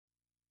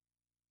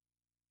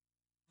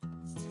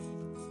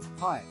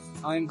Hi,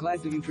 I am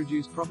glad to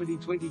introduce property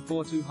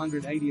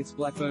 24280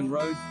 Blackburn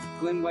Road,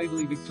 Glen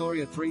Waverley,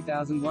 Victoria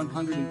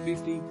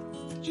 3150,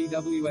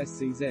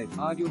 GWSCZ,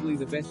 arguably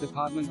the best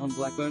apartment on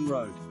Blackburn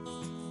Road.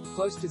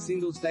 Close to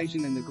Syndal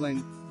Station and the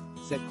Glen,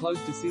 set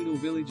close to Syndal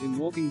Village and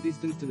walking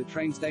distance to the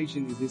train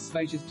station is this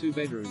spacious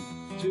 2-bedroom,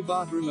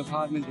 2-bathroom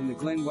apartment in the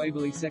Glen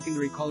Waverley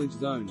Secondary College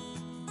Zone.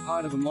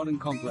 Part of a modern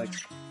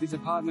complex, this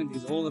apartment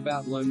is all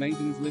about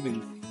low-maintenance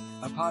living.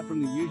 Apart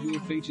from the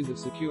usual features of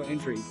secure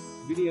entry,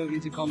 video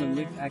intercom and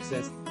lift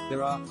access,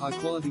 there are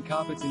high-quality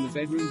carpets in the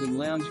bedrooms and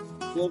lounge,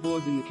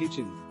 floorboards in the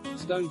kitchen,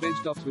 stone bench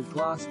tops with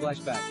glass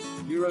splashback,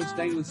 Euro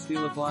stainless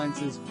steel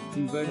appliances,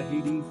 inverter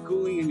heating,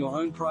 cooling and your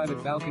own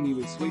private balcony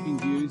with sweeping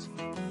views.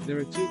 There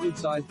are 2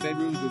 good-sized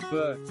bedrooms with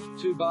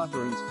 2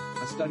 bathrooms,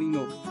 a study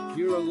nook,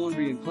 Euro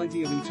laundry and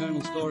plenty of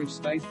internal storage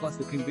space plus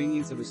the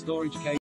convenience of a storage cage.